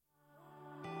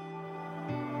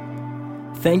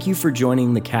Thank you for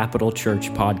joining the Capital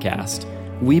Church podcast.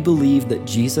 We believe that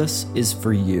Jesus is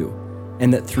for you,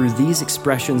 and that through these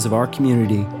expressions of our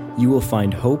community, you will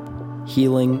find hope,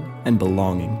 healing, and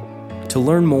belonging. To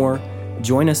learn more,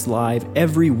 join us live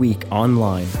every week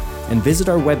online and visit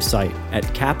our website at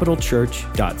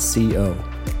capitalchurch.co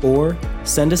or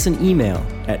send us an email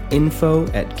at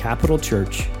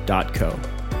info@capitalchurch.co.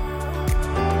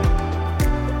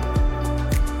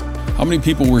 How many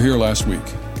people were here last week?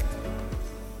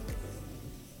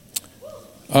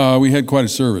 We had quite a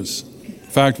service.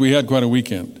 In fact, we had quite a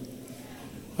weekend.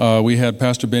 We had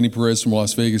Pastor Benny Perez from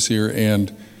Las Vegas here,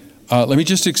 and let me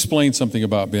just explain something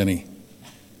about Benny.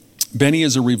 Benny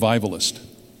is a revivalist.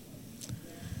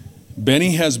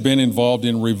 Benny has been involved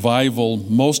in revival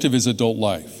most of his adult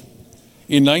life.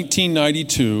 In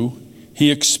 1992,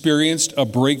 he experienced a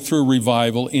breakthrough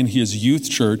revival in his youth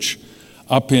church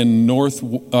up in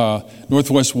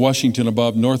northwest Washington,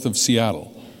 north of Seattle.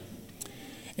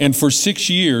 And for 6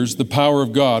 years, the power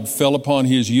of God fell upon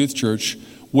his youth church,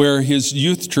 where his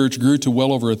youth church grew to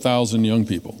well over 1,000 young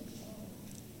people.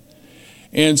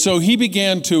 And so he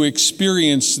began to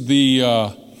experience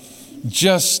the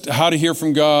just how to hear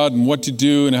from God and what to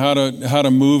do and how to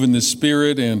move in the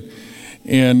Spirit,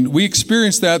 and we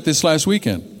experienced that this last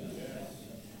weekend.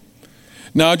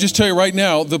 Now, I'll just tell you right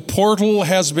now, the portal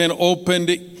has been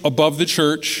opened above the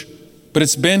church, but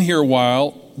it's been here a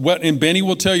while. And Benny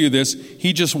will tell you this,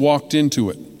 he just walked into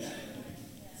it.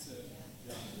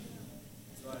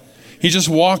 He just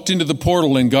walked into the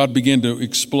portal and God began to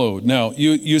explode. Now,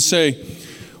 you say,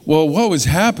 well, what was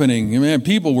happening? Man,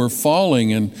 people were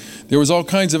falling and there was all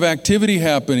kinds of activity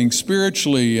happening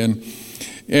spiritually.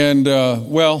 And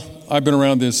well, I've been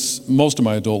around this most of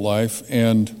my adult life,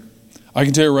 and I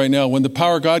can tell you right now, when the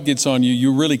power of God gets on you,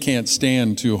 you really can't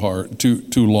stand too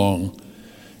long.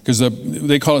 Because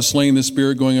they call it slaying the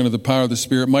Spirit, going under the power of the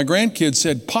Spirit. My grandkids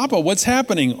said, Papa, what's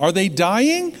happening? Are they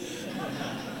dying?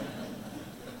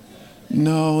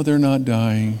 No, they're not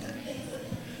dying.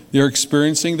 They're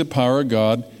experiencing the power of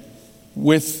God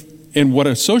and what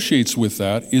associates with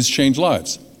that is changed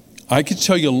lives. I could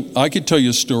tell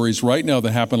you stories right now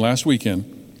that happened last weekend.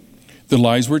 The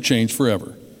lives were changed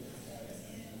forever.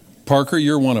 Parker,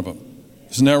 you're one of them.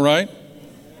 Isn't that right?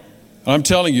 I'm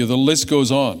telling you, the list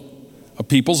goes on. Of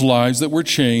people's lives that were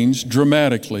changed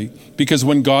dramatically, because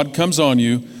when God comes on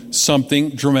you, something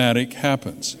dramatic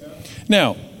happens.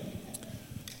 Now,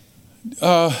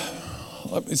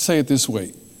 let me say it this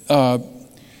way.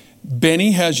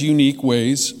 Benny has unique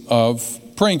ways of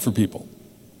praying for people.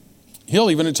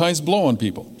 He'll even at times blow on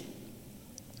people.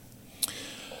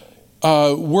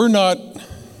 Don't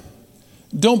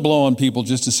blow on people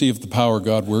just to see if the power of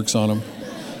God works on them.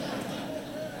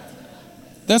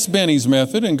 That's Benny's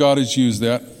method, and God has used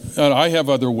that. I have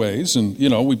other ways, and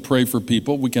we pray for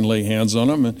people. We can lay hands on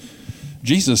them, and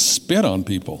Jesus spit on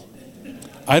people.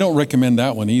 I don't recommend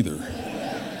that one either.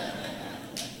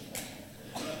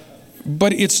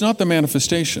 But it's not the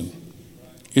manifestation.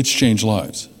 It's changed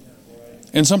lives.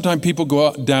 And sometimes people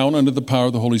go down under the power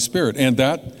of the Holy Spirit, and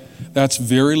that's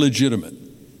very legitimate.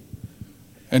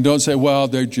 And don't say, well,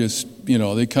 they're just,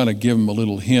 they kind of give them a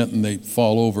little hint and they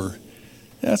fall over.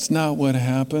 That's not what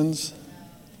happens.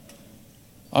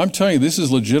 I'm telling you, this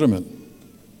is legitimate.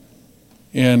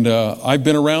 And I've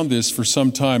been around this for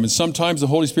some time. And sometimes the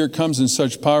Holy Spirit comes in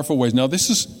such powerful ways. Now, this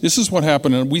is what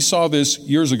happened, and we saw this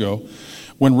years ago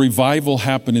when revival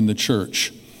happened in the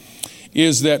church,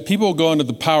 is that people go into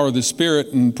the power of the Spirit,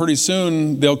 and pretty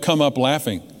soon they'll come up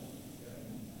laughing.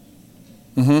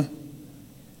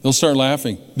 They'll start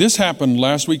laughing. This happened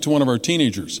last week to one of our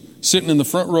teenagers, sitting in the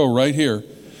front row right here.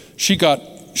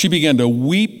 She began to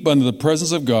weep under the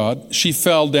presence of God. She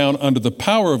fell down under the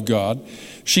power of God.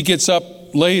 She gets up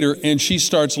later and she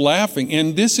starts laughing.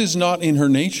 And this is not in her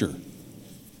nature.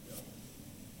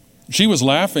 She was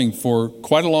laughing for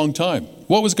quite a long time.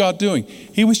 What was God doing?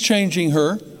 He was changing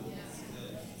her.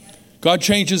 God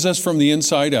changes us from the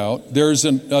inside out. There's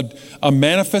a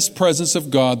manifest presence of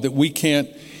God that we can't.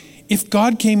 If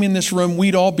God came in this room,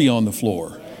 we'd all be on the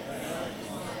floor.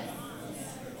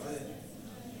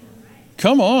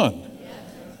 Come on.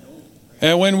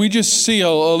 And when we just see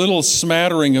a little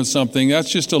smattering of something,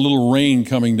 that's just a little rain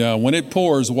coming down. When it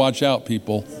pours, watch out,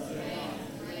 people.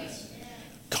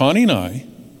 Connie and I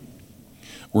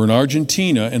were in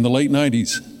Argentina in the late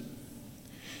 90s.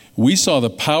 We saw the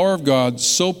power of God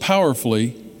so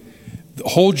powerfully, the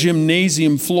whole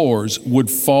gymnasium floors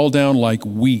would fall down like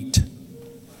wheat.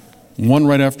 One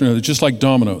right after another, just like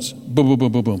dominoes. Boom, boom,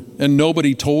 boom, boom, boom. And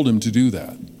nobody told him to do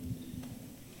that.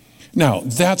 Now,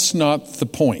 that's not the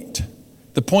point.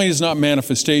 The point is not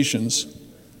manifestations.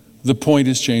 The point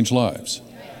is change lives.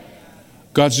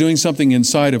 God's doing something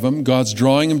inside of them. God's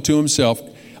drawing them to himself.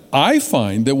 I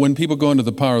find that when people go into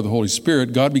the power of the Holy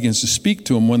Spirit, God begins to speak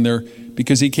to them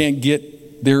because he can't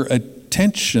get their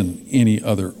attention any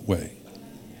other way.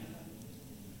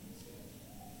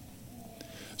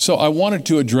 So I wanted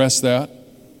to address that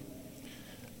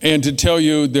and to tell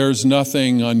you there's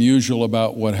nothing unusual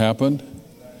about what happened.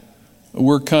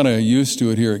 We're kind of used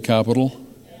to it here at Capitol.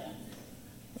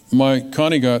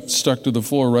 Connie got stuck to the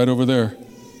floor right over there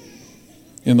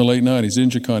in the late 90s.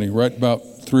 Inja Connie, right about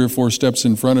 3 or 4 steps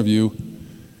in front of you.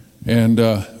 And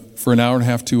for an hour and a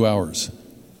half, 2 hours,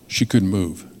 she couldn't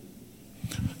move.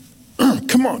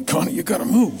 Come on, Connie, you got to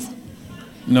move.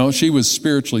 No, she was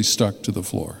spiritually stuck to the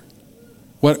floor.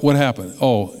 What happened?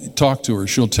 Oh, talk to her.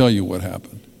 She'll tell you what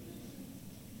happened.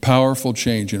 Powerful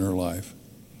change in her life.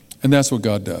 And that's what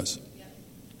God does.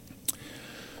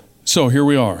 So here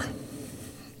we are.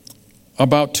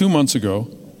 About 2 months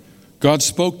ago, God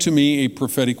spoke to me a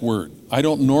prophetic word. I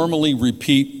don't normally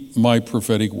repeat my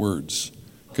prophetic words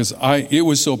because it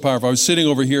was so powerful. I was sitting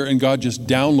over here and God just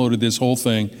downloaded this whole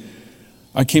thing.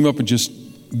 I came up and just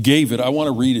gave it. I want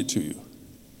to read it to you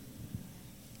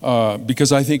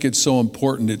because I think it's so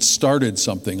important. It started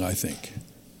something, I think.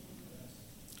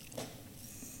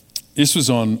 This was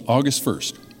on August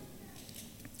 1st.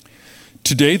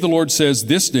 Today, the Lord says,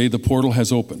 this day the portal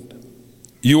has opened.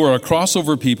 You are a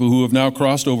crossover people who have now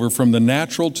crossed over from the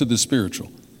natural to the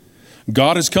spiritual.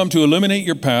 God has come to illuminate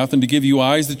your path and to give you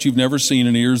eyes that you've never seen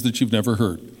and ears that you've never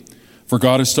heard. For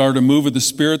God has started a move of the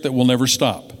Spirit that will never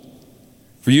stop.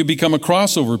 For you become a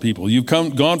crossover people. You've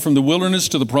gone from the wilderness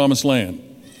to the promised land.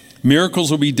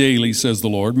 Miracles will be daily, says the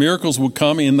Lord. Miracles will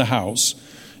come in the house.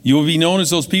 You will be known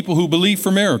as those people who believe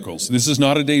for miracles. This is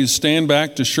not a day to stand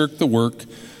back to shirk the work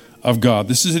of God.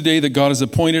 This is a day that God has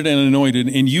appointed and anointed,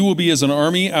 and you will be as an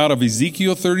army out of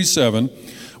Ezekiel 37,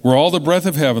 where all the breath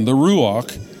of heaven, the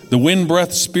Ruach, the wind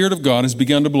breath Spirit of God has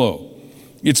begun to blow.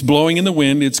 It's blowing in the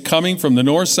wind. It's coming from the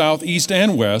north, south, east,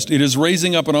 and west. It is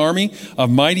raising up an army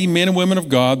of mighty men and women of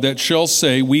God that shall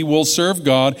say, we will serve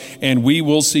God and we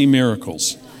will see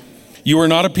miracles. You are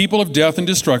not a people of death and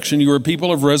destruction. You are a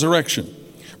people of resurrection.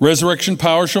 Resurrection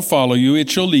power shall follow you. It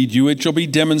shall lead you. It shall be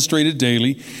demonstrated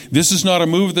daily. This is not a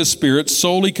move of the Spirit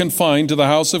solely confined to the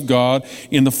house of God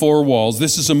in the 4 walls.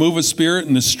 This is a move of Spirit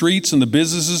in the streets and the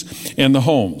businesses and the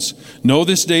homes. Know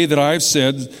this day that I have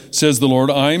said, says the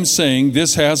Lord, I am saying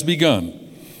this has begun.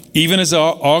 Even as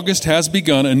August has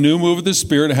begun, a new move of the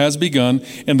Spirit has begun,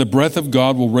 and the breath of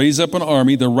God will raise up an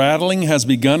army. The rattling has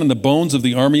begun in the bones of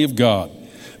the army of God.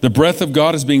 The breath of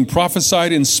God is being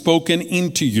prophesied and spoken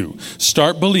into you.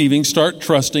 Start believing, start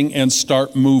trusting, and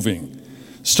start moving.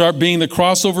 Start being the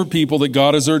crossover people that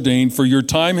God has ordained, for your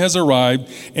time has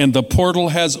arrived and the portal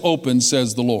has opened,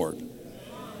 says the Lord.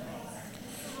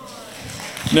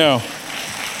 Now,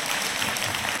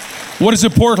 what is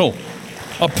a portal?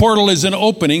 A portal is an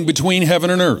opening between heaven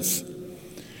and earth.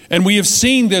 And we have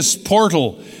seen this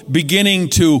portal beginning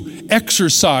to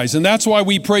exercise. And that's why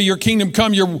we pray, your kingdom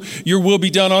come, your will be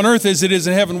done on earth as it is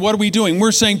in heaven. What are we doing?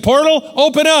 We're saying, portal,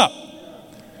 open up.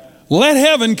 Let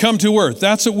heaven come to earth.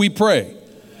 That's what we pray.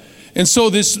 And so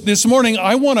this morning,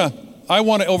 I want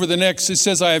to over the next, it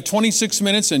says I have 26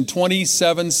 minutes and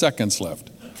 27 seconds left.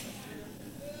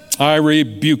 I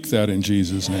rebuke that in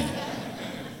Jesus' name.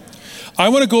 I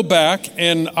want to go back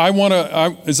and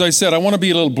as I said, I want to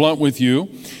be a little blunt with you.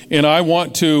 And I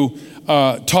want to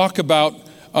talk about,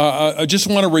 I just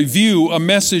want to review a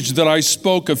message that I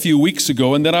spoke a few weeks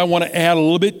ago, and then I want to add a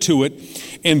little bit to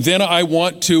it, and then I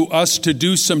want us to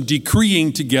do some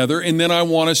decreeing together, and then I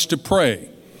want us to pray.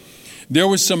 There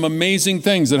was some amazing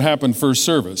things that happened first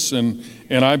service, and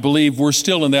I believe we're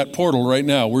still in that portal right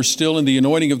now. We're still in the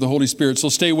anointing of the Holy Spirit, so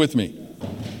stay with me.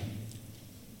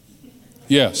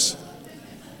 Yes.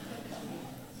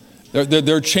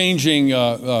 They're changing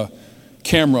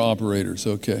camera operators,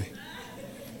 okay.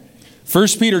 1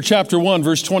 Peter chapter 1,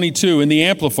 verse 22, in the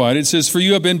Amplified, it says, for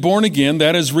you have been born again,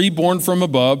 that is reborn from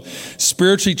above,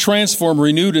 spiritually transformed,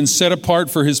 renewed, and set apart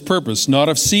for his purpose, not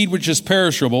of seed which is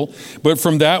perishable, but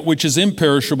from that which is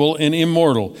imperishable and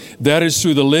immortal. That is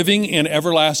through the living and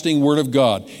everlasting word of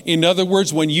God. In other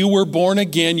words, when you were born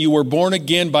again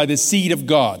by the seed of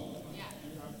God.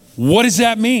 What does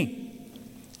that mean?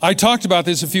 I talked about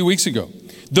this a few weeks ago.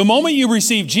 The moment you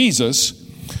receive Jesus,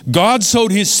 God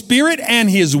sowed his Spirit and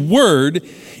his word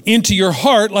into your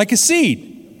heart like a seed.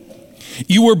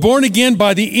 You were born again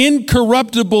by the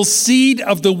incorruptible seed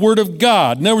of the word of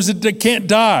God. In other words, it can't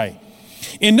die.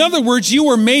 In other words, you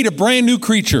were made a brand new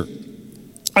creature,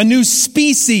 a new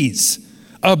species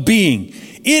of being.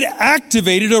 it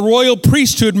activated a royal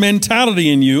priesthood mentality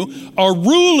in you, a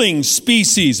ruling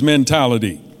species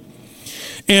mentality.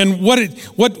 And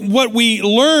what we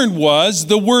learned was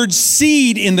the word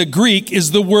seed in the Greek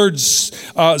is the word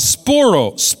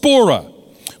spora,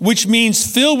 which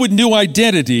means filled with new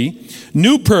identity,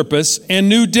 new purpose, and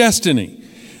new destiny.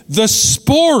 The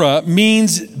spora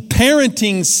means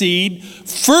parenting seed,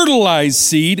 fertilized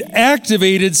seed,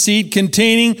 activated seed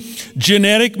containing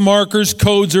genetic markers,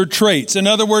 codes, or traits. In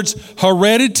other words,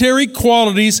 hereditary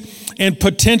qualities and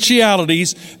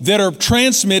potentialities that are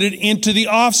transmitted into the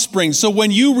offspring. So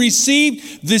when you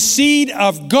received the seed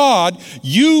of God,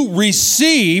 you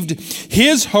received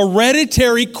his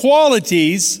hereditary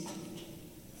qualities.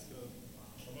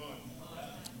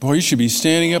 Boy, you should be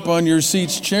standing up on your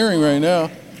seats cheering right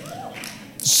now.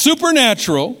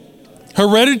 Supernatural,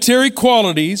 hereditary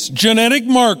qualities, genetic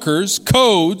markers,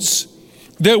 codes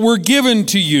that were given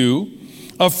to you.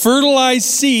 A fertilized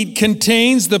seed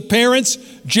contains the parent's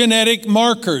genetic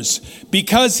markers.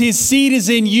 Because his seed is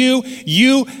in you,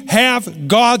 you have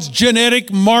God's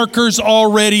genetic markers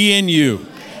already in you.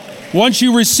 Once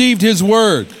you received his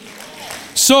word.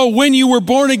 So when you were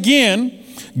born again,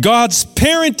 God's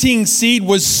parenting seed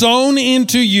was sown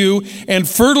into you and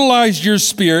fertilized your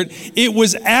spirit. It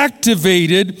was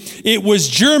activated, it was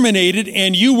germinated,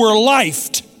 and you were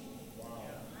lifed.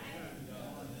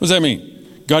 What does that mean?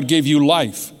 God gave you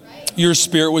life. Your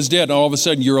spirit was dead, and all of a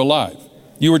sudden you're alive.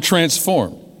 You were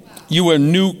transformed. You were a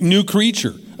new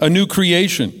creature, a new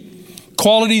creation.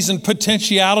 Qualities and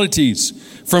potentialities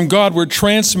from God were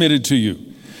transmitted to you.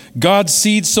 God's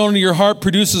seed sown into your heart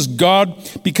produces God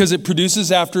because it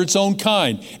produces after its own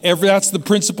kind. That's the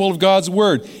principle of God's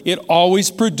word. It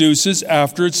always produces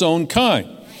after its own kind.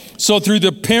 So through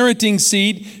the parenting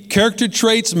seed, character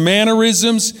traits,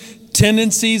 mannerisms,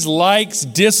 tendencies, likes,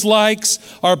 dislikes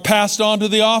are passed on to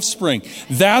the offspring.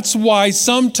 That's why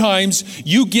sometimes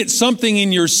you get something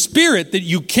in your spirit that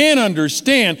you can't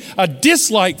understand, a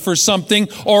dislike for something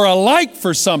or a like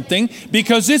for something,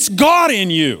 because it's God in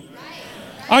you.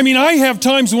 I mean, I have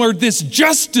times where this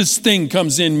justice thing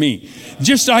comes in me.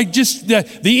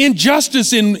 The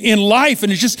injustice in life,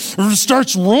 and it just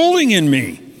starts rolling in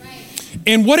me.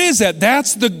 And what is that?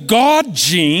 That's the God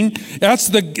gene. That's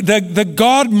the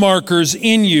God markers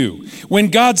in you. When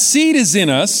God's seed is in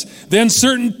us, then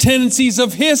certain tendencies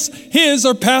of his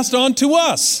are passed on to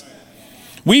us.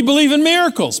 We believe in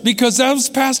miracles because that was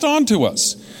passed on to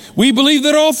us. We believe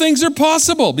that all things are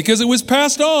possible because it was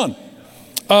passed on.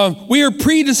 We are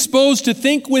predisposed to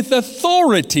think with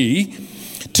authority,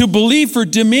 to believe for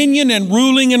dominion and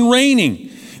ruling and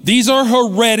reigning. These are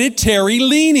hereditary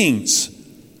leanings.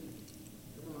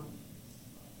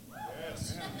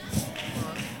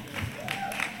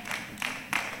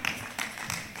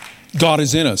 God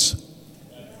is in us.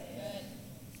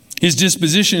 His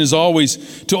disposition is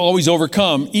always to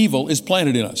overcome evil is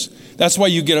planted in us. That's why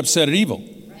you get upset at evil.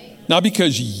 Not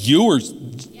because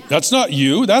that's not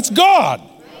you, that's God.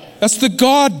 That's the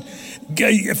God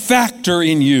factor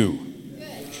in you.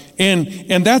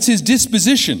 And that's his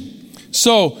disposition.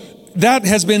 So that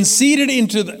has been seeded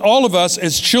into all of us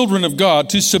as children of God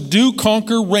to subdue,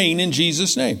 conquer, reign in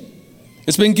Jesus' name.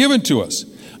 It's been given to us.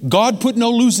 God put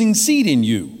no losing seed in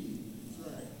you.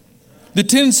 The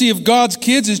tendency of God's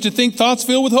kids is to think thoughts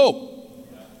filled with hope.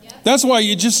 That's why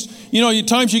at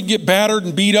times you can get battered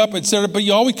and beat up, etc., but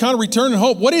you always kind of return in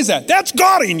hope. What is that? That's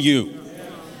God in you.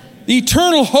 The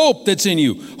eternal hope that's in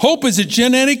you. Hope is a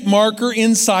genetic marker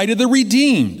inside of the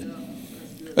redeemed.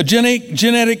 A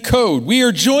genetic code. We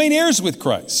are joint heirs with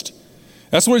Christ.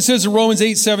 That's what it says in Romans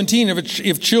 8:17.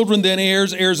 If children, then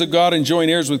heirs, heirs of God, and joint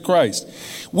heirs with Christ.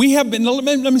 We have been,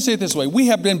 let me say it this way. We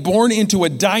have been born into a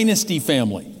dynasty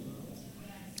family.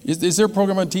 Is there a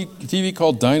program on TV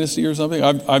called Dynasty or something?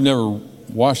 I've never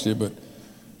watched it, but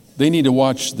they need to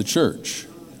watch the church.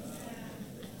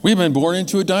 We've been born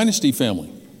into a dynasty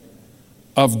family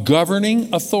of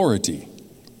governing authority.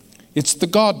 It's the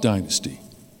God dynasty.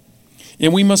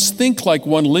 And we must think like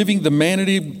one living the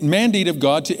mandate of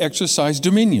God to exercise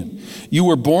dominion. You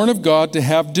were born of God to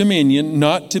have dominion,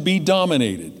 not to be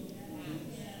dominated.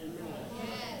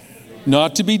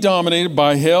 Not to be dominated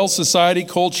by hell, society,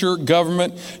 culture,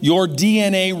 government. Your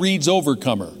DNA reads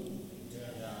overcomer.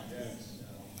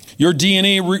 Your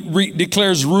DNA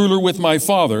declares ruler with my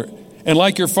Father. And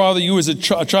like your Father, you as a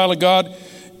child of God,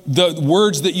 the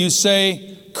words that you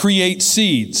say create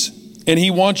seeds. And he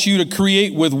wants you to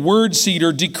create with word seed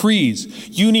or decrees.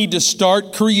 You need to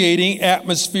start creating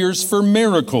atmospheres for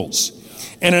miracles.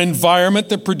 And an environment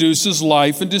that produces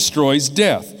life and destroys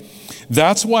death.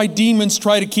 That's why demons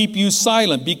try to keep you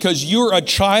silent, because you're a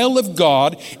child of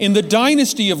God in the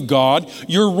dynasty of God.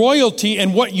 Your royalty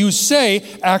and what you say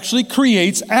actually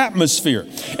creates atmosphere.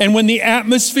 And when the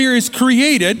atmosphere is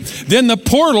created, then the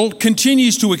portal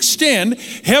continues to extend.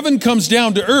 Heaven comes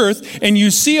down to earth, and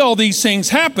you see all these things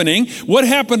happening. What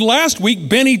happened last week?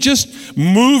 Benny just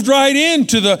moved right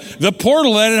into the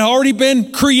portal that had already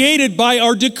been created by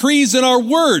our decrees and our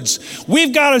words.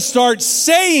 We've got to start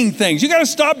saying things. You got to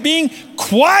stop being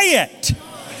quiet.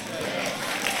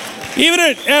 Even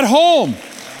at home.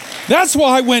 That's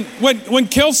why when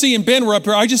Kelsey and Ben were up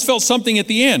here, I just felt something at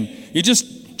the end. You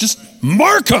just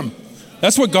mark them.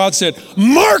 That's what God said.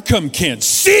 Mark them, Ken.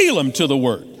 Seal them to the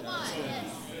word.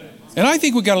 And I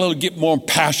think we got a get more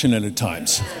passionate at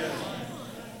times.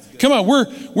 Come on,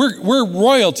 we're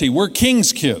royalty. We're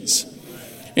king's kids.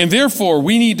 And therefore,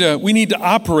 we need to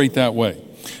operate that way.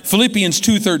 Philippians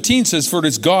 2:13 says, "For it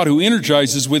is God who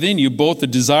energizes within you both the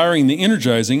desiring and the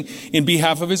energizing in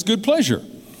behalf of his good pleasure."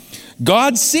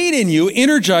 God's seed in you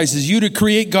energizes you to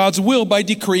create God's will by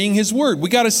decreeing his word. We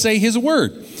got to say his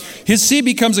word. His seed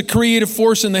becomes a creative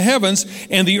force in the heavens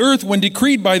and the earth when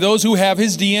decreed by those who have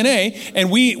his DNA. And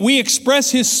we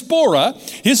express his spora.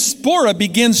 His spora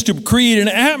begins to create an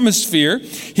atmosphere.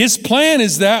 His plan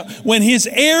is that when his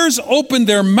heirs open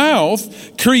their mouth,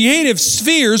 creative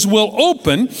spheres will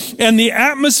open and the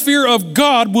atmosphere of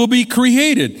God will be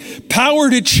created. Power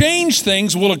to change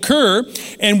things will occur,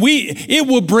 and it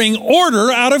will bring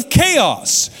order out of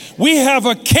chaos. We have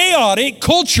a chaotic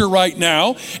culture right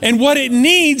now, and what it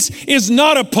needs is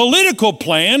not a political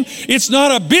plan. It's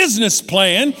not a business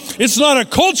plan. It's not a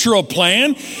cultural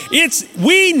plan.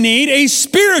 We need a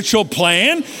spiritual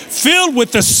plan filled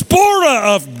with the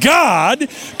spora of God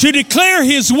to declare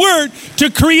his word to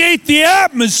create the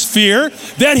atmosphere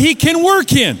that he can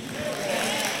work in.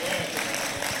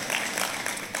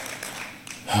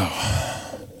 Oh.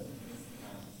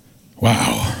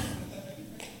 Wow.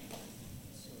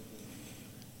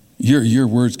 Your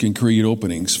words can create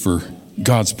openings for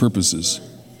God's purposes.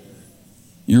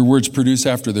 Your words produce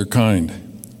after their kind.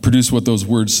 Produce what those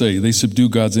words say. They subdue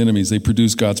God's enemies. They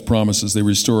produce God's promises. They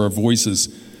restore our voices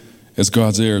as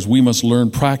God's heirs. We must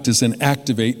learn, practice, and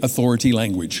activate authority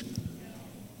language.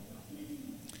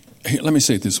 Hey, let me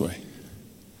say it this way.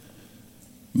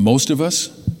 Most of us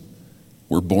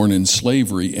were born in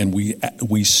slavery, and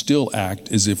we still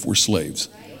act as if we're slaves.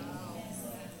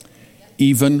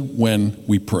 Even when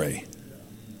we pray.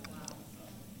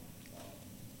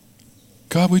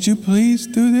 God, would you please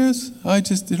do this?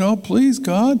 Please,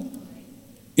 God.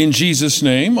 In Jesus'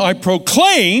 name, I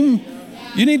proclaim.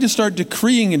 You need to start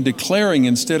decreeing and declaring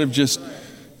instead of just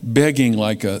begging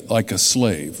like a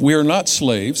slave. We are not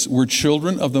slaves. We're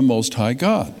children of the Most High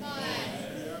God.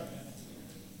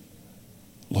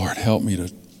 Lord, help me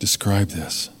to describe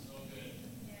this.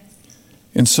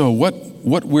 And so what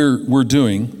we're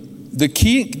doing, the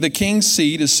king's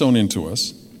seed is sown into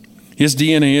us. His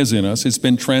DNA is in us. It's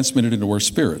been transmitted into our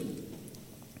spirit.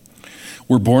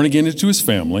 We're born again into his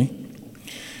family.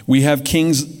 We have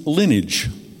king's lineage.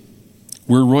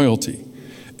 We're royalty.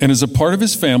 And as a part of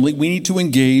his family, we need to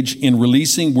engage in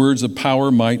releasing words of power,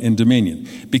 might, and dominion.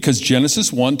 Because Genesis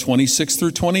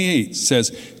 1:26-28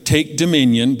 says, take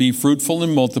dominion, be fruitful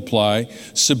and multiply,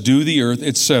 subdue the earth,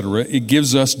 etc. It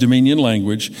gives us dominion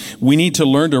language. We need to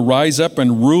learn to rise up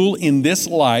and rule in this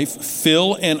life,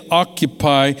 fill and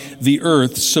occupy the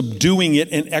earth, subduing it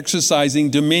and exercising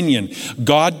dominion.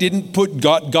 God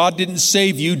didn't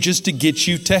save you just to get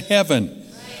you to heaven.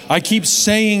 I keep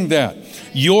saying that.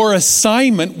 Your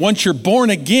assignment, once you're born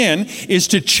again, is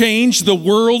to change the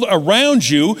world around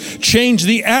you, change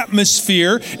the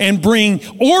atmosphere, and bring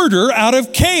order out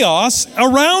of chaos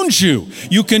around you.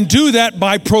 You can do that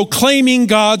by proclaiming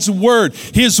God's word.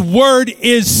 His word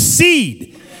is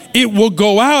seed. It will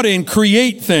go out and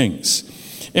create things.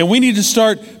 And we need to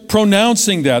start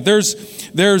pronouncing that.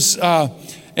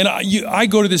 I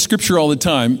go to this scripture all the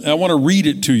time. I want to read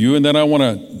it to you, and then I want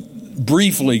to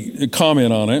briefly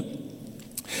comment on it.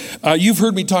 You've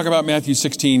heard me talk about Matthew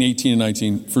 16, 18, and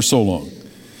 19 for so long.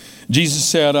 Jesus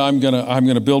said, I'm going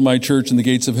to build my church and the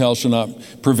gates of hell shall not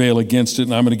prevail against it.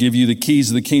 And I'm going to give you the keys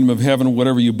of the kingdom of heaven.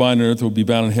 Whatever you bind on earth will be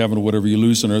bound in heaven. Whatever you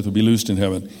loose on earth will be loosed in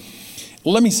heaven.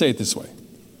 Well, let me say it this way.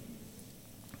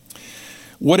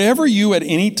 Whatever you at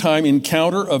any time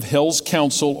encounter of hell's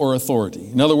counsel or authority.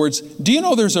 In other words, do you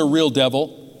know there's a real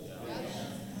devil?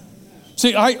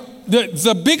 See,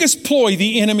 the biggest ploy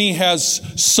the enemy has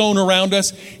sown around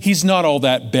us, he's not all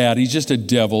that bad. He's just a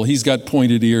devil. He's got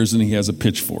pointed ears and he has a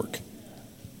pitchfork.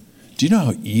 Do you know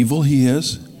how evil he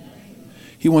is?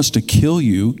 He wants to kill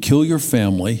you, kill your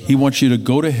family. He wants you to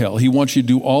go to hell. He wants you to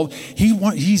do all.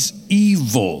 He's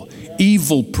evil,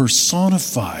 evil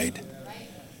personified.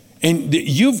 And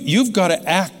you've got to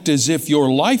act as if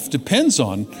your life depends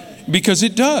on, because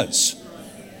it does.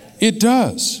 It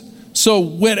does. So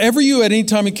whenever you at any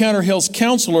time encounter hell's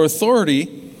counsel or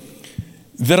authority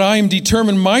that I am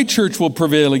determined my church will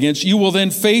prevail against, you will then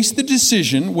face the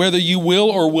decision whether you will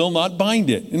or will not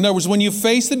bind it. In other words, when you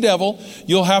face the devil,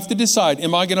 you'll have to decide,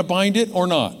 am I going to bind it or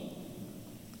not?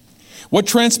 What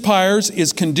transpires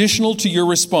is conditional to your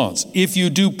response. If you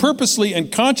do purposely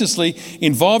and consciously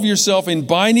involve yourself in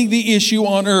binding the issue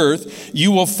on earth,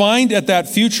 you will find at that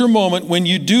future moment when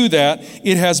you do that,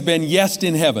 it has been yesed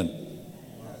in heaven.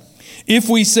 If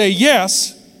we say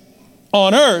yes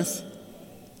on earth,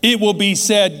 it will be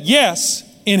said yes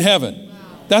in heaven.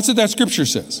 That's what that scripture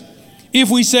says.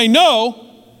 If we say no,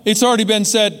 it's already been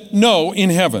said no in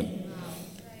heaven.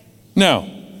 Now,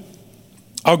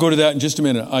 I'll go to that in just a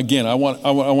minute. Again, I want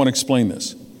to explain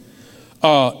this.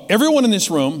 Everyone in this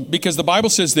room, because the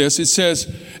Bible says this, it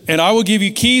says, and I will give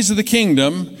you keys of the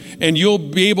kingdom, and you'll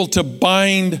be able to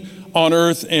bind on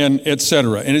earth and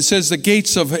etc. And it says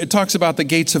it talks about the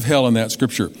gates of hell in that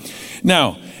scripture.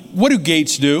 Now, what do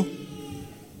gates do?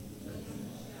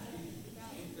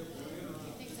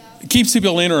 It keeps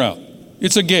people in or out.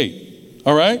 It's a gate.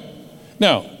 All right?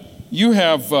 Now, you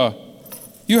have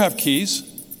keys.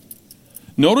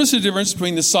 Notice the difference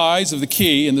between the size of the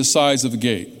key and the size of the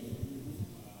gate.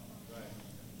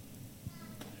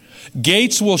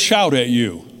 Gates will shout at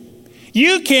you.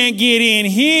 You can't get in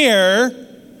here.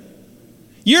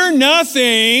 You're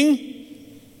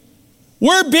nothing.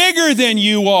 We're bigger than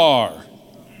you are.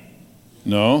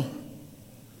 No.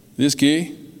 This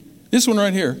key, this one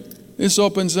right here, this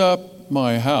opens up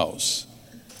my house.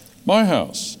 My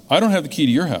house. I don't have the key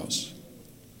to your house.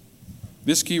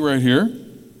 This key right here,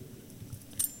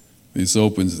 this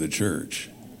opens the church.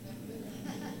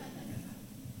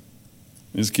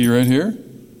 This key right here,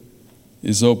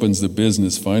 this opens the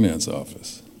business finance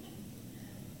office.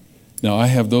 Now, I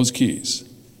have those keys.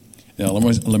 Now,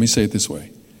 let me say it this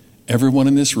way. Everyone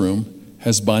in this room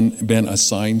has been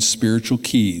assigned spiritual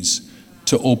keys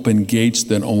to open gates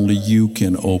that only you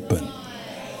can open.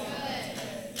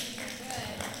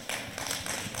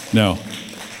 Now,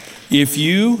 if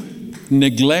you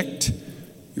neglect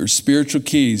your spiritual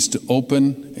keys to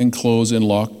open and close and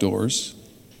lock doors,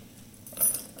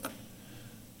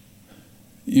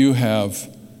 you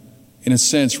have, in a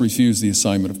sense, refused the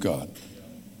assignment of God.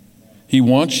 He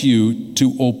wants you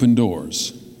to open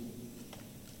doors.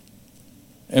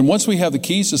 And once we have the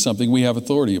keys to something, we have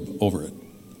authority over it.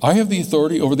 I have the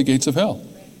authority over the gates of hell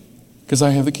because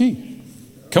I have the key.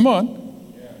 Come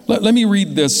on. Let me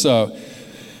read this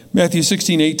Matthew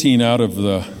 16:18 out of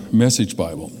the Message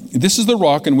Bible. This is the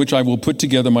rock in which I will put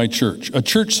together my church, a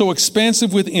church so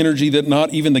expansive with energy that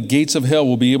not even the gates of hell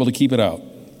will be able to keep it out.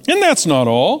 And that's not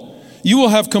all. You will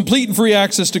have complete and free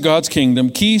access to God's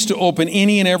kingdom, keys to open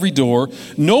any and every door.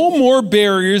 No more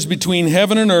barriers between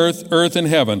heaven and earth, earth and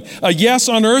heaven. A yes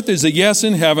on earth is a yes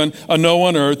in heaven. A no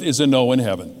on earth is a no in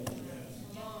heaven.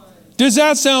 Does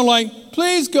that sound like,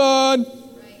 please God,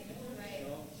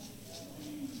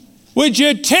 would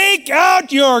you take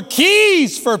out your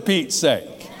keys for Pete's sake?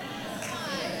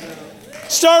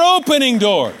 Start opening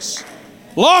doors,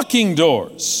 locking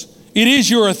doors. It is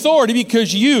your authority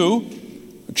because you,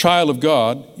 a child of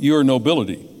God, your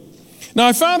nobility. Now,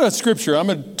 I found a scripture. I'm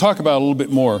going to talk about it a little bit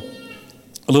more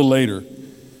a little later.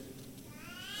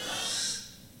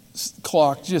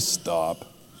 Clock, just stop.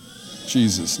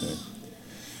 Jesus' name.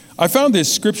 I found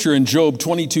this scripture in Job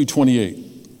 22:28.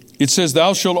 It says,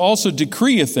 thou shalt also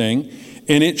decree a thing,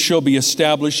 and it shall be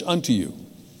established unto you.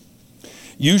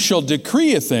 You shall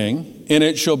decree a thing, and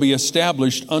it shall be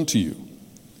established unto you.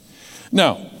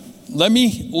 Now, let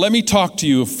me talk to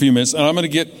you a few minutes, and I'm going to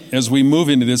get, as we move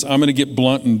into this, I'm going to get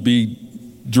blunt and be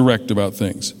direct about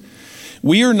things.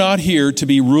 We are not here to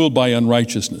be ruled by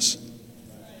unrighteousness.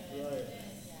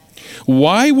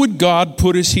 Why would God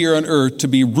put us here on earth to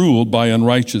be ruled by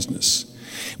unrighteousness?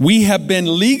 We have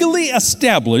been legally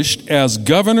established as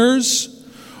governors,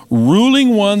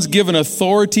 ruling ones given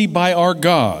authority by our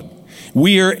God.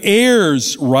 We are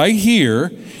heirs right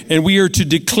here, and we are to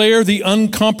declare the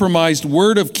uncompromised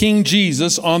word of King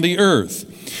Jesus on the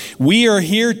earth. We are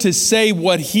here to say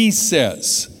what he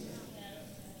says.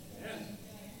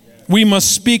 We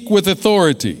must speak with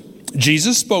authority.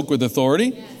 Jesus spoke with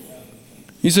authority.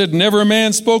 He said, never a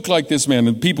man spoke like this man.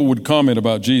 And people would comment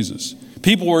about Jesus.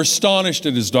 People were astonished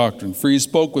at his doctrine, for he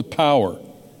spoke with power.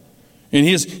 And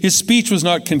his speech was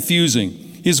not confusing.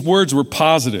 His words were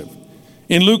positive.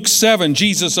 In Luke 7,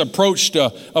 Jesus approached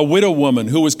a widow woman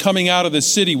who was coming out of the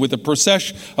city with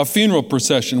a funeral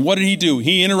procession. What did he do?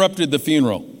 He interrupted the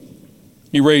funeral.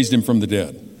 He raised him from the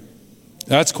dead.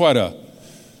 That's quite a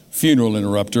funeral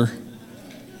interrupter.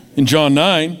 In John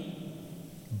 9,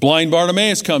 blind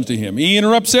Bartimaeus comes to him. He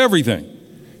interrupts everything.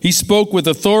 He spoke with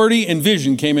authority and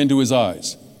vision came into his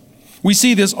eyes. We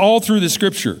see this all through the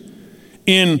scripture.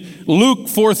 In Luke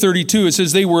 4:32, it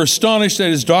says, they were astonished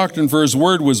at his doctrine, for his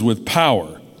word was with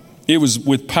power. It was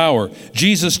with power.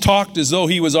 Jesus talked as though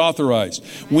he was authorized.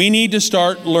 We need to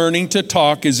start learning to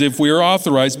talk as if we are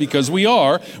authorized, because we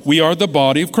are. We are the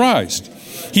body of Christ.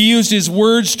 He used his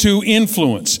words to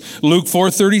influence. Luke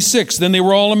 4:36, then they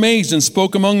were all amazed and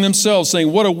spoke among themselves,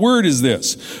 saying, what a word is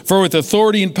this? For with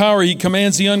authority and power he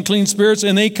commands the unclean spirits,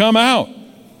 and they come out.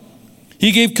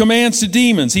 He gave commands to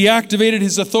demons. He activated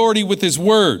his authority with his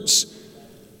words.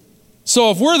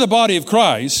 So if we're the body of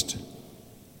Christ,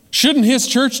 shouldn't his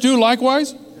church do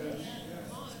likewise?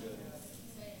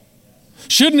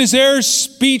 Shouldn't his heirs'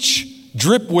 speech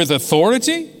drip with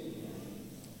authority?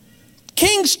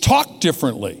 Kings talk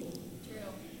differently.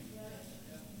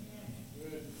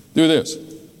 Do this.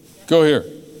 Go here.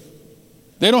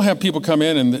 They don't have people come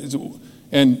in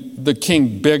and the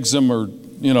king begs them, or,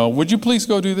 would you please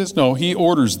go do this? No, he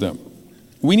orders them.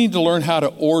 We need to learn how to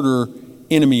order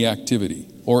enemy activity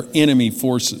or enemy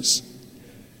forces.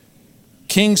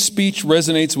 King's speech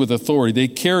resonates with authority. They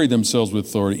carry themselves with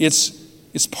authority.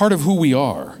 It's part of who we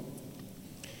are.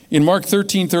 In Mark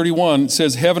 13:31, it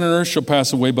says, heaven and earth shall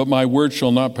pass away, but my word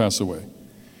shall not pass away.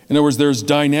 In other words, there's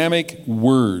dynamic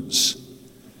words.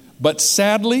 But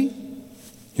sadly,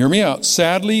 hear me out,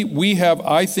 sadly, we have,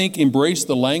 I think, embraced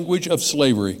the language of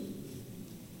slavery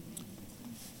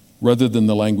rather than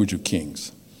the language of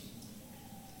kings.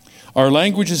 Our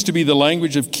language is to be the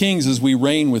language of kings as we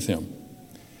reign with him.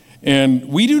 And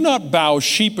we do not bow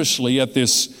sheepishly at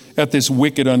this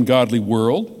wicked, ungodly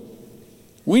world.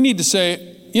 We need to say,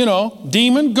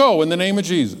 demon, go in the name of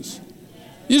Jesus.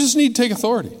 You just need to take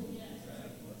authority.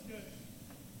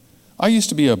 I used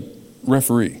to be a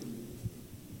referee,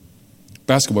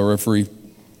 basketball referee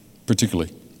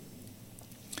particularly.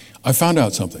 I found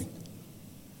out something.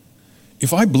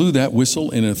 If I blew that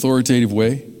whistle in an authoritative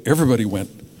way, everybody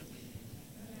went.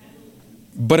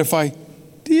 But if I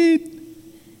did,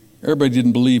 everybody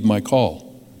didn't believe my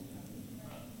call.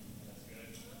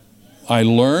 I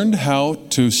learned how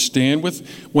to stand with,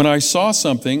 when I saw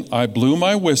something, I blew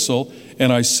my whistle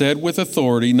and I said with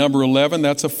authority, number 11,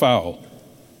 that's a foul.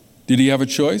 Did he have a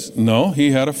choice? No, he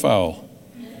had a foul.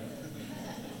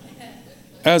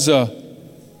 As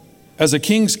a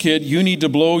king's kid, you need to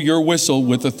blow your whistle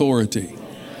with authority.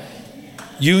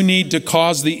 You need to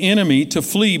cause the enemy to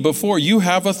flee before. You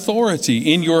have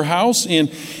authority in your house, in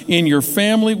your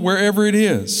family, wherever it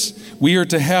is. We are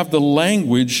to have the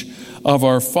language of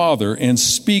our Father and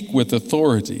speak with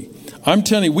authority. I'm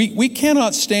telling you, we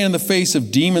cannot stand in the face of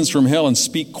demons from hell and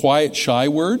speak quiet, shy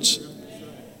words.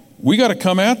 We got to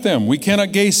come at them. We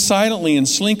cannot gaze silently and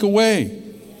slink away.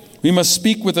 We must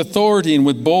speak with authority and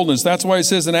with boldness. That's why it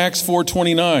says in Acts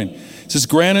 4:29, it says,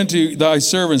 grant unto thy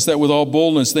servants that with all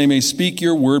boldness they may speak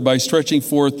your word by stretching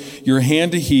forth your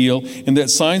hand to heal, and that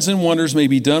signs and wonders may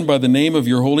be done by the name of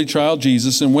your holy child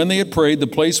Jesus. And when they had prayed, the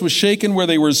place was shaken where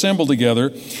they were assembled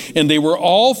together, and they were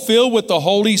all filled with the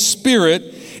Holy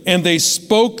Spirit, and they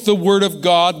spoke the word of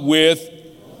God with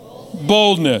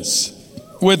boldness.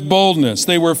 With boldness.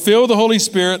 They were filled with the Holy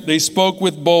Spirit. They spoke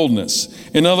with boldness.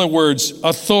 In other words,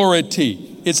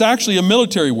 authority. It's actually a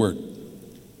military word.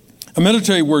 A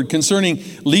military word concerning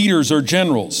leaders or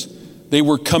generals. They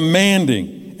were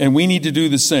commanding, and we need to do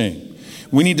the same.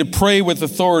 We need to pray with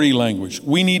authority language.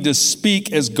 We need to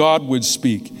speak as God would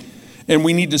speak. And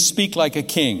we need to speak like a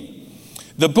king.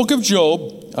 The book of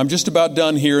Job, I'm just about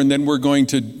done here, and then we're going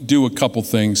to do a couple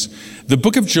things. The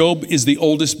book of Job is the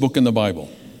oldest book in the Bible.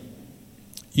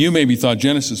 You maybe thought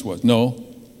Genesis was. No,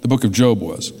 the book of Job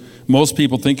was. Most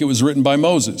people think it was written by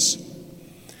Moses.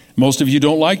 Most of you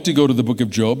don't like to go to the book of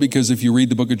Job because if you read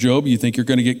the book of Job, you think you're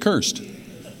going to get cursed.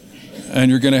 And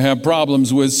you're going to have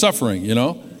problems with suffering,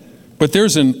 But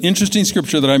there's an interesting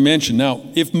scripture that I mentioned. Now,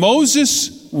 if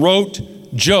Moses wrote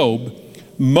Job,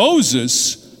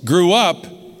 Moses grew up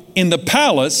in the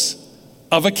palace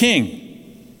of a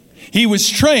king. He was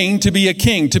trained to be a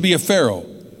king, to be a pharaoh.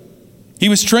 He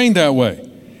was trained that way.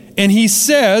 And he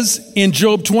says in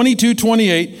Job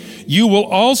 22:28, you will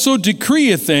also decree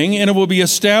a thing and it will be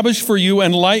established for you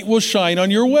and light will shine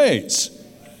on your ways.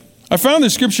 I found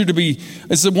this scripture to be,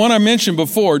 it's the one I mentioned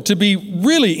before, to be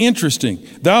really interesting.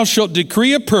 Thou shalt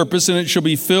decree a purpose, and it shall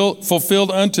be fulfilled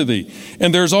unto thee.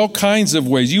 And there's all kinds of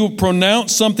ways. You will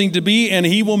pronounce something to be, and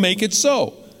he will make it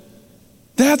so.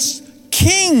 That's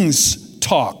king's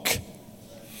talk.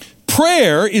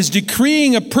 Prayer is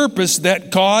decreeing a purpose that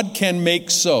God can make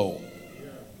so.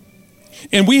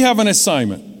 And we have an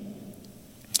assignment.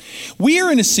 We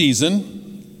are in a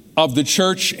season of the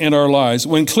church and our lives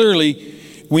when clearly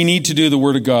we need to do the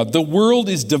Word of God. The world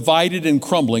is divided and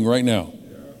crumbling right now.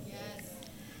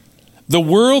 The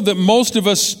world that most of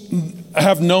us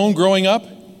have known growing up,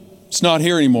 it's not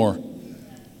here anymore.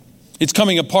 It's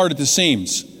coming apart at the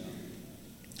seams.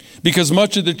 Because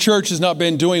much of the church has not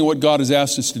been doing what God has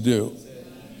asked us to do.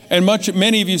 And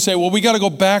many of you say, well, we got to go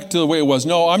back to the way it was.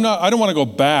 No, I don't want to go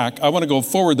back. I want to go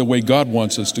forward the way God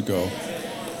wants us to go.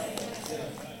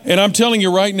 And I'm telling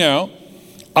you right now,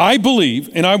 I believe,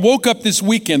 and I woke up this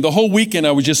weekend, the whole weekend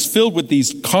I was just filled with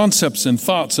these concepts and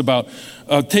thoughts about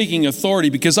taking authority,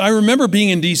 because I remember being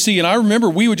in D.C. and I remember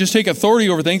we would just take authority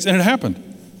over things and it happened.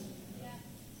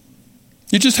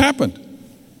 It just happened.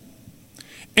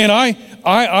 And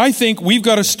I think we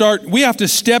have to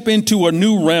step into a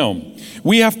new realm.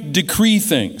 We have to decree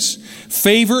things.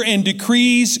 Favor and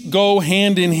decrees go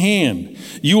hand in hand.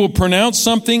 You will pronounce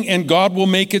something and God will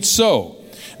make it so.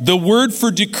 The word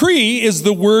for decree is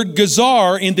the word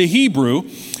gazar in the Hebrew,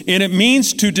 and it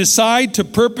means to decide, to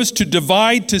purpose, to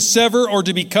divide, to sever, or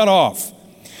to be cut off.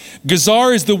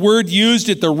 Gazar is the word used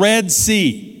at the Red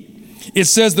Sea. It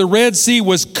says the Red Sea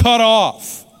was cut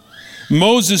off.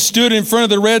 Moses stood in front of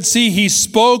the Red Sea. He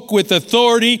spoke with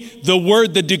authority, the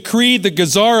word, the decree, the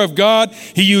gazar of God.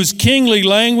 He used kingly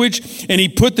language, and he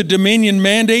put the dominion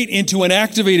mandate into an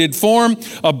activated form,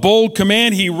 a bold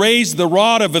command. He raised the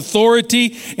rod of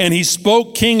authority, and he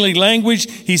spoke kingly language.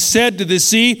 He said to the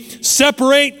sea,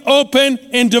 separate, open,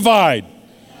 and divide.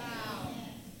 Wow.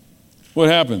 What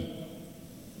happened?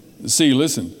 The sea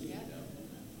listened.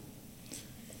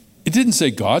 It didn't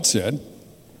say God said.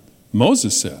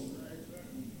 Moses said.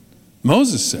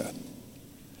 Moses said.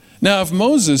 Now, if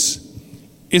Moses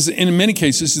is, in many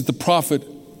cases, is the prophet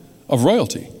of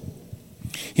royalty,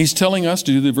 he's telling us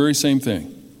to do the very same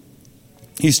thing.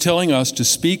 He's telling us to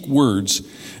speak words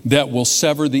that will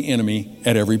sever the enemy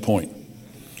at every point.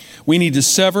 We need to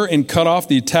sever and cut off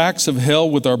the attacks of hell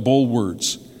with our bold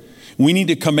words. We need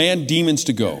to command demons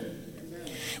to go.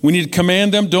 We need to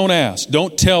command them, don't ask,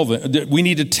 don't tell them. We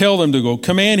need to tell them to go.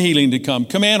 Command healing to come.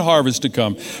 Command harvest to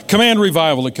come. Command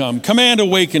revival to come. Command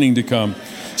awakening to come.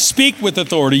 Speak with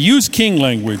authority. Use king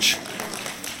language.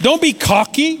 Don't be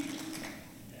cocky.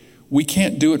 We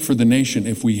can't do it for the nation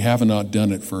if we have not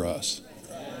done it for us.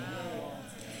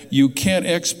 You can't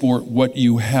export what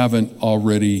you haven't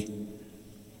already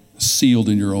sealed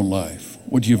in your own life,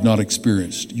 what you have not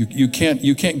experienced. You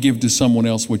can't give to someone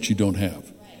else what you don't have.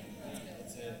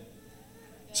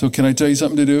 So can I tell you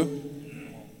something to do?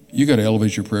 You got to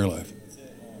elevate your prayer life.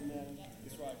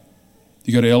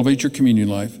 You got to elevate your communion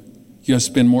life. You got to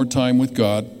spend more time with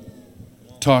God,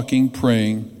 talking,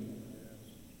 praying,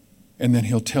 and then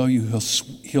He'll tell you,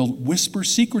 He'll whisper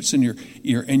secrets in your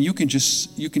ear, and you can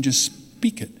just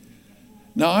speak it.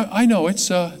 Now I know it's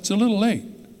a little late.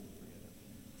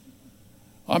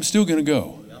 I'm still going to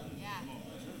go.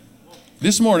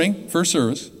 This morning, first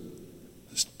service,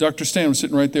 Dr. Stan was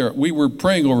sitting right there. We were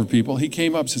praying over people. He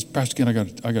came up and says, Pastor Ken, I got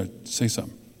to say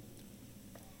something.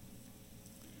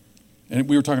 And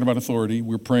we were talking about authority.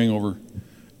 We were praying over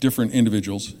different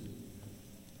individuals.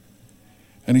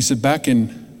 And he said, back in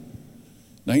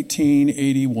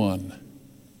 1981,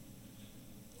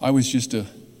 I was just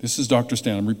this is Dr.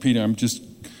 Stan. I'm just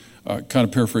kind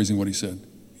of paraphrasing what he said.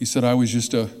 He said, I was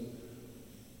just a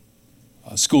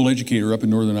school educator up in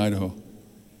northern Idaho.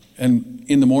 And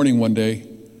in the morning one day,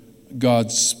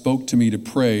 God spoke to me to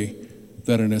pray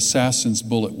that an assassin's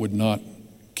bullet would not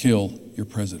kill your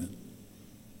president.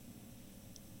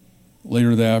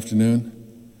 Later that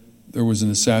afternoon, there was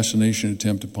an assassination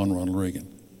attempt upon Ronald Reagan.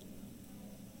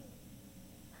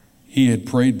 He had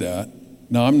prayed that.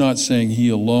 Now, I'm not saying he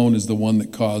alone is the one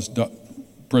that caused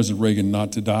President Reagan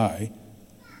not to die,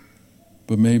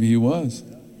 but maybe he was.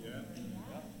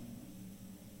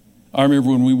 I remember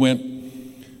when we went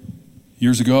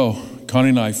years ago, Connie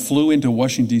and I flew into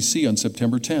Washington, D.C. on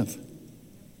September 10th,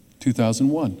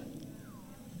 2001.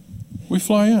 We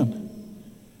fly in.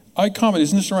 I commented,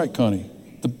 isn't this right, Connie?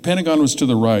 The Pentagon was to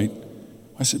the right.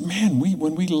 I said, man,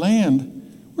 when we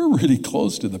land, we're really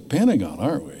close to the Pentagon,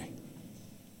 aren't we?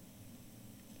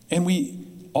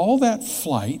 And all that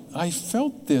flight, I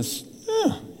felt this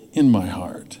in my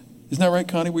heart. Isn't that right,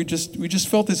 Connie? We just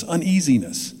felt this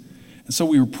uneasiness. And so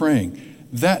we were praying.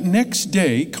 That next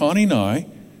day, Connie and I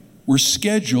were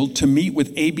scheduled to meet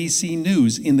with ABC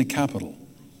News in the Capitol.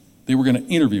 They were going to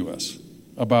interview us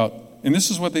about, and this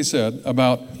is what they said,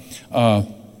 about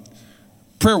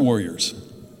prayer warriors.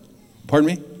 Pardon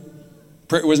me?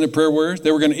 Wasn't it prayer warriors?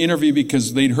 They were going to interview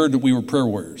because they'd heard that we were prayer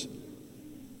warriors.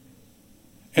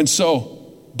 And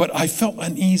so, but I felt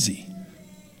uneasy.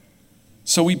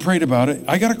 So we prayed about it.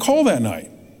 I got a call that night.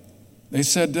 They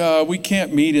said, we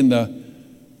can't meet in the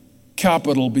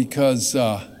Capitol because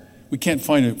we can't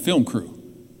find a film crew.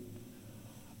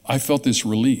 I felt this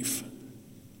relief,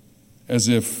 as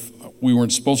if we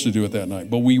weren't supposed to do it that night,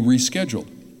 but we rescheduled.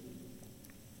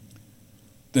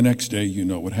 The next day, you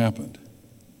know what happened.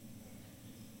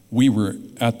 We were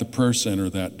at the prayer center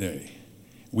that day.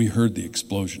 We heard the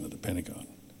explosion of the Pentagon.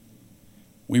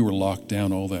 We were locked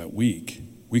down all that week.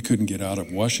 We couldn't get out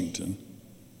of Washington.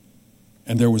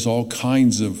 And there was all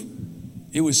kinds of,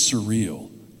 it was surreal.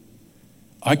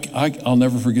 I'll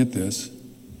never forget this.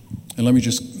 And let me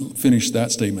just finish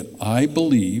that statement. I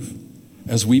believe,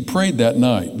 as we prayed that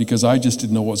night, because I just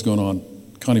didn't know what was going on.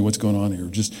 Connie, what's going on here?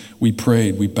 We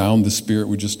prayed, we bound the spirit,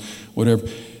 we just, whatever.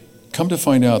 Come to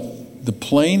find out, the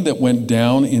plane that went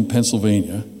down in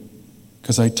Pennsylvania,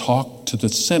 because I talked to the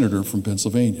senator from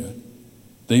Pennsylvania,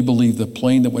 they believe the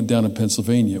plane that went down in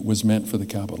Pennsylvania was meant for the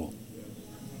Capitol.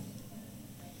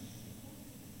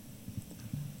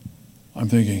 I'm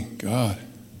thinking, God,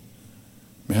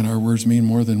 man, our words mean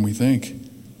more than we think.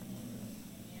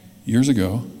 Years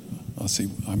ago,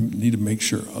 I need to make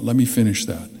sure. Let me finish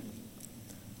that.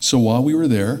 So while we were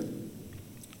there,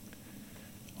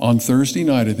 on Thursday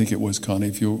night, I think it was,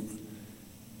 Connie,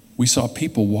 we saw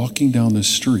people walking down the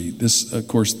street. This, of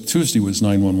course, Tuesday was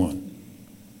 911.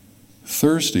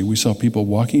 Thursday, we saw people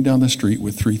walking down the street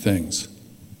with three things: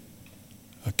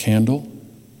 a candle,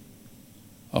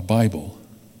 a Bible,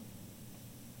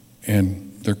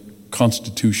 and their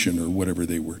Constitution or whatever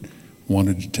they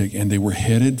wanted to take. And they were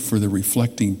headed for the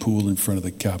reflecting pool in front of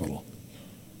the Capitol.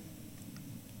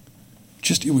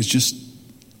 It was just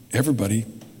everybody,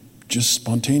 just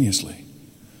spontaneously.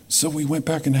 So we went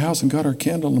back in the house and got our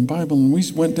candle and Bible, and we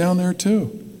went down there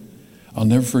too. I'll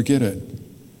never forget it.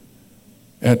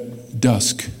 At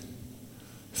dusk,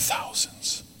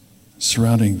 thousands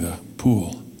surrounding the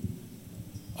pool.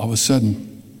 All of a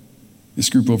sudden, this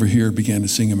group over here began to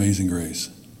sing Amazing Grace.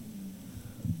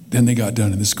 Then they got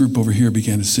done, and this group over here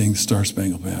began to sing the Star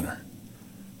Spangled Banner.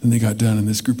 Then they got done, and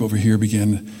this group over here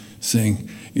began to sing,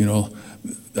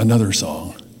 another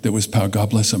song that was God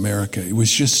Bless America. It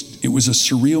was a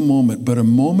surreal moment, but a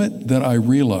moment that I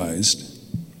realized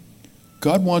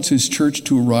God wants his church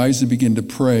to arise and begin to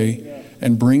pray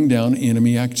and bring down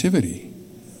enemy activity.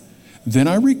 Then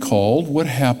I recalled what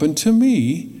happened to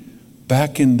me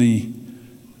back in the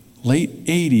late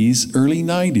 80s, early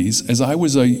 90s, as I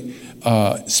was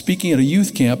speaking at a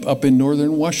youth camp up in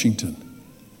northern Washington.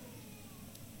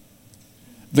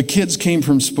 The kids came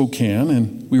from Spokane,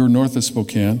 and we were north of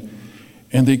Spokane,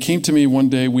 and they came to me one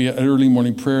day, we had early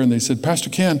morning prayer, and they said, Pastor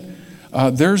Ken,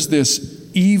 there's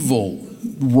this evil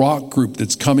rock group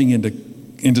that's coming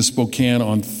into Spokane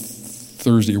on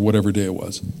Thursday or whatever day it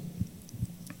was.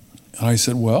 And I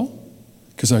said, well,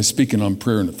 because I was speaking on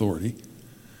prayer and authority,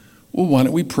 well, why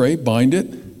don't we pray, bind it,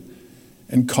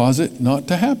 and cause it not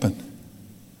to happen?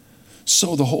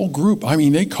 So the whole group,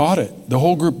 they caught it. The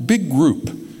whole group, big group,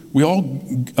 we all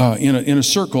in a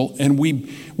circle, and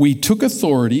we took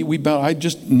authority. We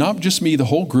bound. Not just me, the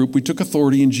whole group. We took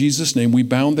authority in Jesus' name. We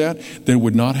bound that it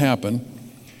would not happen,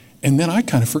 and then I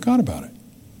kind of forgot about it.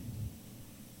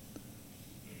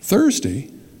 Thursday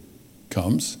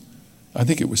comes. I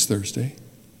think it was Thursday.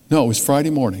 No, it was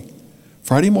Friday morning.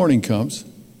 Friday morning comes,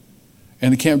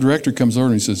 and the camp director comes over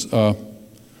and he says,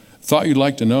 "Thought you'd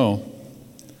like to know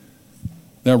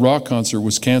that rock concert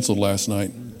was canceled last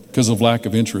night because of lack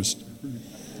of interest."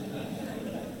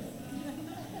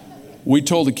 We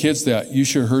told the kids that. You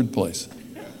should have heard the place.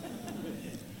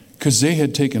 Because they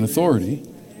had taken authority.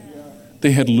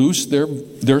 They had loosed their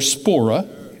spora,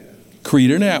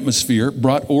 created an atmosphere,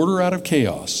 brought order out of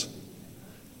chaos.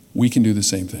 We can do the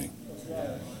same thing.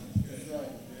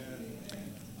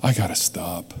 I got to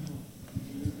stop.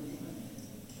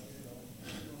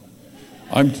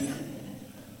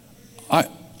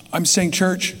 I'm saying,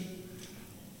 church,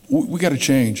 we got to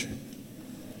change.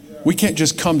 We can't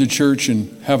just come to church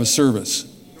and have a service.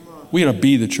 We got to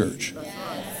be the church.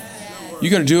 You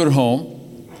got to do it at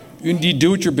home. You need to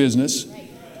do it your business.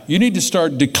 You need to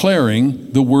start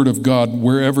declaring the word of God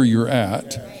wherever you're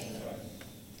at.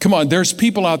 Come on, there's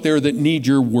people out there that need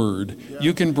your word.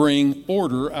 You can bring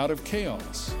order out of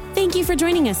chaos. Thank you for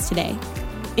joining us today.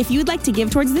 If you would like to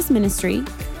give towards this ministry,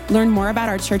 learn more about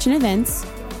our church and events,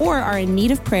 or are in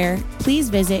need of prayer, please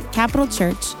visit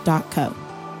capitalchurch.co.